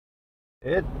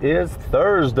It is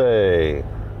Thursday.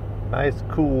 Nice,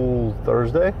 cool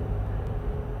Thursday.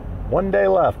 One day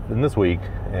left in this week,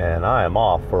 and I am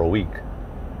off for a week.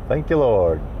 Thank you,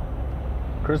 Lord.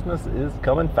 Christmas is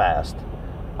coming fast.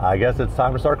 I guess it's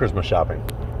time to start Christmas shopping.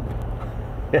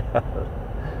 Yeah.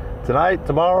 Tonight,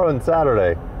 tomorrow, and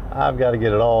Saturday, I've got to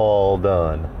get it all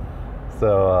done.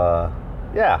 So,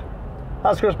 yeah.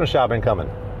 How's Christmas shopping coming?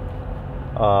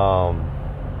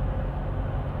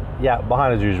 Yeah,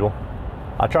 behind as usual.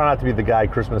 I try not to be the guy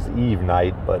Christmas Eve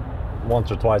night, but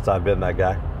once or twice I've been that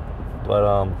guy.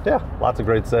 But yeah, lots of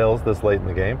great sales this late in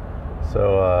the game.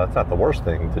 So it's not the worst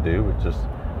thing to do. We just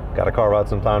got to carve out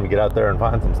some time to get out there and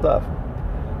find some stuff.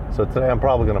 So today I'm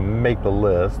probably going to make the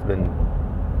list. Been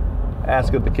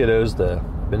asking the kiddos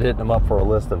been hitting them up for a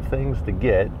list of things to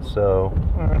get. So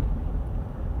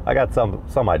I got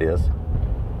some ideas.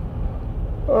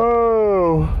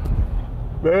 Oh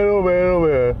man, oh man, oh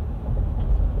man.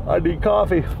 I need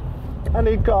coffee. I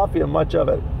need coffee and much of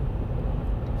it.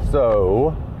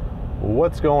 So,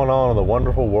 what's going on in the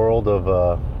wonderful world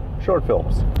of short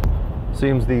films?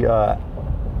 Seems the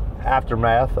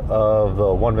aftermath of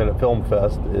the 1 Minute Film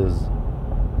Fest is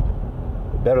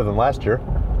better than last year.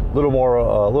 A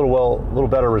little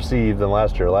better received than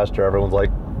last year. Last year, everyone's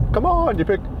like, "Come on, you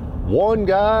picked one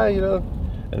guy," you know.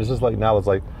 And it's just like now it's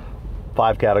like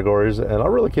 5 categories, and I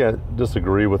really can't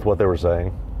disagree with what they were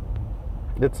saying.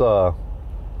 It's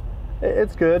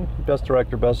good. Best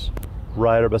director, best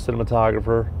writer, best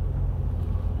cinematographer,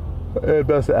 and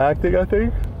best acting, I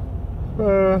think.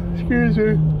 Excuse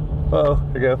me. Oh,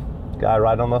 here you go. Guy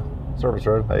riding on the service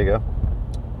road. There you go.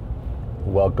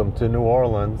 Welcome to New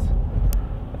Orleans.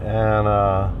 And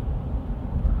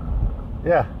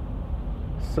yeah.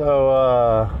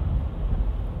 So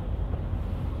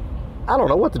I don't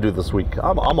know what to do this week.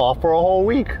 I'm off for a whole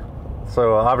week.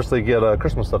 So obviously get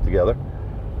Christmas stuff together.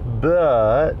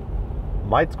 But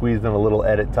might squeeze in a little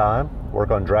edit time,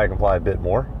 work on Dragonfly a bit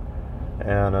more,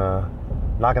 and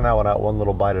knocking that one out one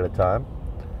little bite at a time.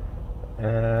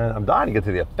 And I'm dying to get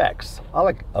to the effects. I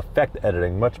like effect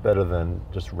editing much better than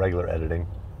just regular editing.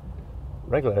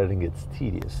 Regular editing gets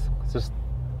tedious. It's just,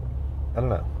 I don't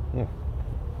know,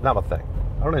 not my thing.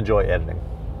 I don't enjoy editing.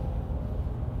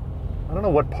 I don't know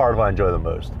what part of it I enjoy the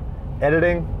most.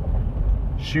 Editing,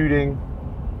 shooting,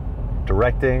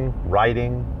 directing,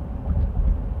 writing.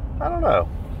 I don't know.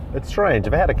 It's strange.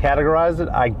 If I had to categorize it,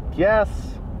 I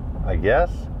guess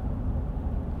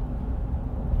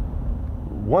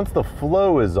once the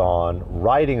flow is on,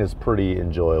 writing is pretty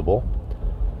enjoyable,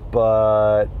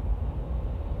 but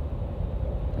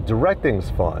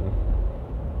directing's fun.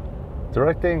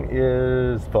 Directing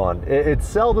is fun. It's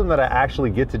seldom that I actually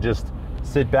get to just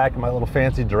sit back in my little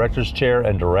fancy director's chair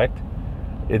and direct.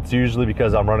 It's usually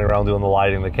because I'm running around doing the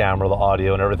lighting, the camera, the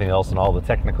audio, and everything else, and all the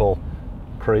technical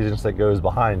craziness that goes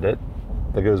behind it,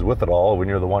 that goes with it all when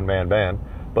you're the one-man band.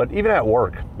 But even at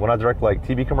work, when I direct like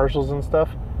TV commercials and stuff,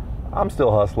 I'm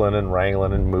still hustling and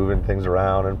wrangling and moving things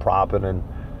around and propping and,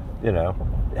 you know,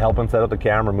 helping set up the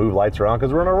camera, move lights around,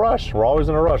 because we're in a rush. We're always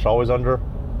in a rush, always under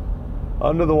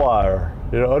the wire,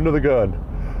 you know, under the gun.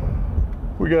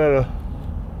 We gotta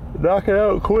knock it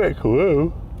out quick.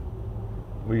 Whoa.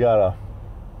 We gotta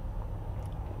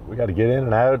get in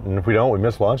and out, and if we don't, we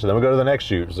miss lunch, and then we go to the next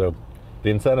shoot. So the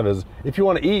incentive is, if you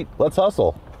want to eat, let's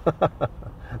hustle.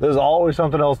 There's always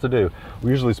something else to do.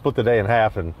 We usually split the day in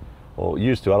half, and, well,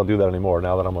 used to. I don't do that anymore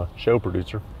now that I'm a show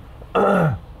producer.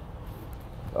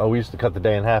 We used to cut the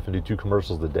day in half and do 2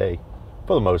 commercials a day,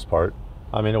 for the most part.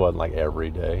 I mean, it wasn't like every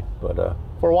day, but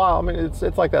for a while, I mean,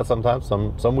 it's like that sometimes.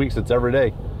 Some weeks it's every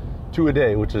day, 2 a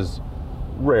day, which is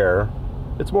rare.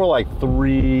 It's more like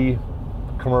 3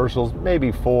 commercials,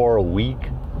 maybe 4 a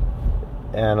week.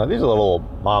 And these are the little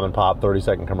mom and pop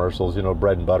 30-second commercials, you know,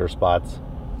 bread and butter spots,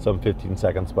 some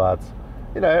 15-second spots.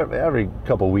 You know, every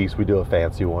couple of weeks we do a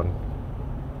fancy one,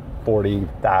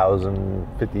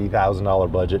 $40,000,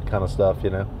 $50,000 budget kind of stuff, you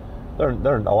know.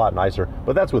 They're a lot nicer,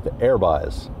 but that's with air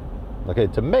buys. Okay,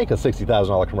 to make a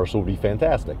 $60,000 commercial would be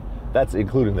fantastic. That's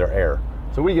including their air.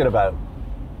 So we get about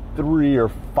 $3,000 or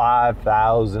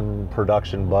 $5,000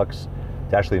 production bucks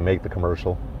to actually make the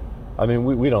commercial. I mean,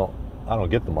 I don't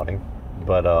get the money,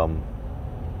 but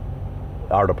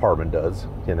our department does,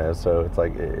 you know, so it's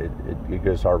like it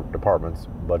goes to our department's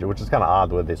budget, which is kind of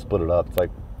odd the way they split it up. It's like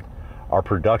our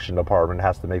production department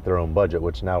has to make their own budget,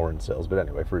 which now we're in sales. But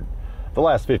anyway, for the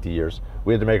last 50 years,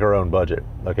 we had to make our own budget,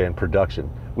 okay, in production.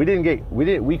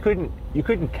 You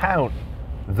couldn't count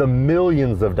the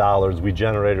millions of dollars we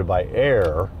generated by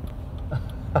air.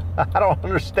 I don't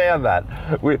understand that.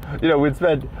 We'd get,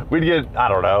 I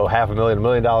don't know, $500,000, $1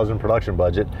 million in production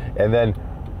budget, and then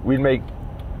we'd make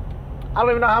I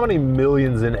don't even know how many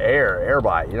millions in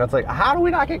Airbyte. You know, it's like, how do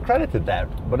we not get credited that?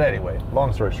 But anyway,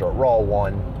 long story short, we're all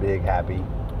one big happy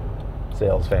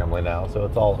sales family now, so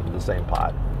it's all in the same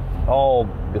pot. All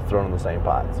gets thrown in the same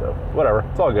pot, so whatever,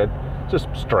 it's all good. It's just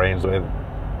strange the way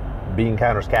bean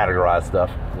counters categorize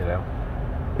stuff, you know.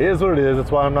 It is what it is.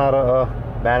 That's why I'm not a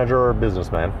manager or a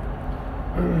businessman.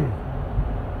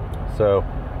 So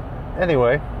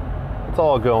anyway, it's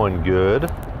all going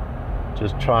good.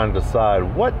 Just trying to decide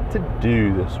what to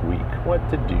do this week, what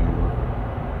to do.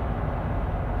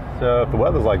 So if the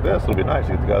weather's like this, it'll be nice.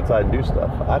 You get to go outside and do stuff.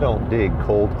 I don't dig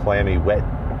cold, clammy, wet,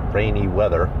 rainy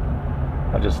weather.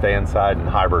 I just stay inside and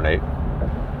hibernate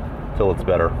till it's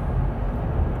better.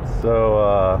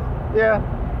 So, yeah.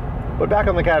 But back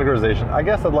on the categorization, I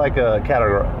guess I'd like a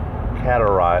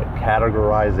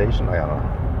categorization. I don't know.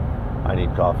 I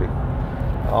need coffee.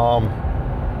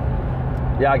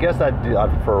 Yeah, I guess I'd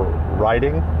prefer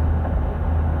writing,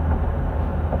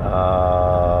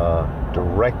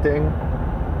 directing,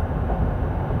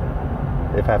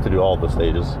 if I have to do all the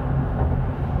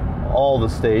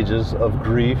stages of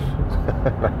grief.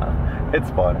 It's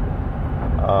fun.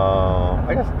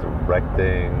 I guess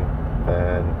directing,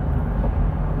 then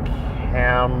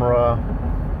camera,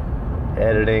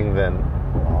 editing, then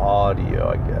audio,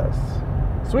 I guess.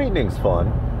 Sweetening's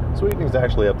fun. Sweetening's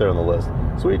actually up there on the list.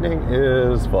 Sweetening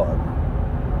is fun.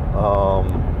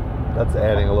 That's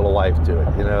adding a little life to it.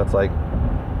 You know, it's like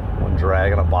when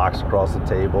dragging a box across the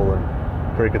table and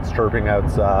crickets chirping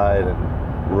outside and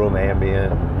room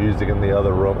ambient and music in the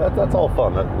other room. That's all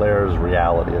fun. That layers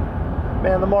reality. And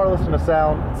man, the more I listen to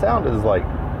sound is like,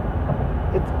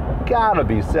 it's gotta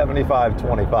be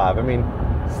 75-25. I mean,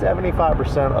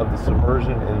 75% of the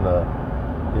submersion in the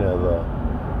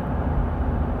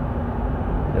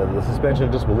suspension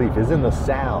of disbelief is in the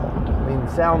sound. I mean,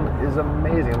 sound is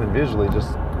amazing. I mean, visually just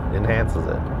enhances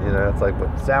it. You know, it's like,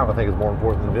 but sound I think is more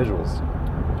important than visuals.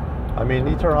 I mean,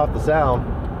 you turn off the sound,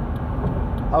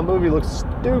 a movie looks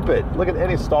stupid. Look at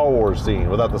any Star Wars scene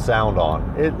without the sound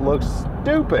on. It looks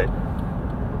stupid.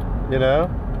 You know?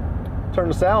 Turn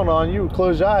the sound on, you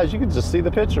close your eyes, you can just see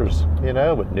the pictures, you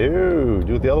know? But no,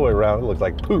 do it the other way around, it looks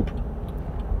like poop.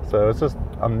 So it's just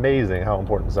amazing how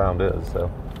important sound is,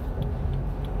 so.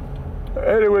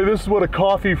 Anyway, this is what a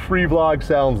coffee-free vlog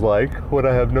sounds like when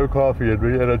I have no coffee in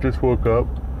me and I just woke up.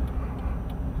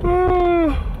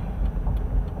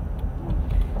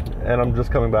 And I'm just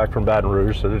coming back from Baton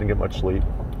Rouge, so I didn't get much sleep.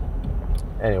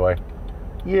 Anyway,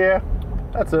 yeah,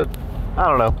 that's it. I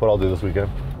don't know what I'll do this weekend.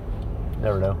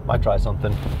 Never know. Might try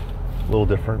something a little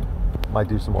different. Might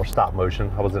do some more stop motion.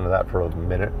 I was into that for a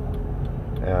minute.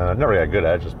 And I never got good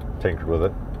at it, just tinkered with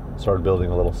it. Started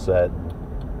building a little set.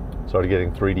 Started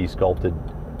getting 3D sculpted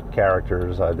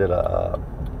characters. I did a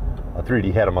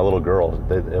 3D head of my little girl.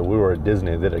 We were at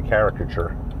Disney and did a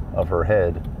caricature of her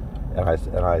head. And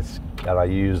I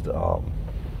used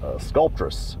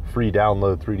Sculptress, free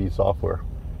download 3D software.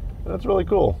 And that's really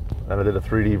cool. And I did a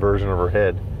 3D version of her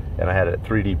head, and I had it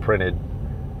 3D printed,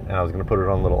 and I was going to put it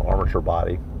on a little armature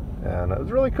body, and it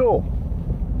was really cool.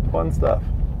 Fun stuff.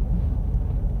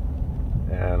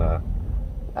 And I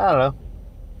don't know.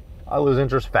 I lose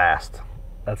interest fast.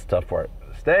 That's the tough part.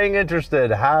 Staying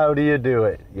interested. How do you do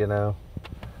it? You know.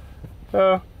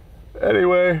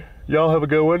 Anyway, y'all have a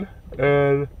good one,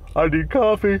 and I need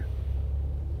coffee.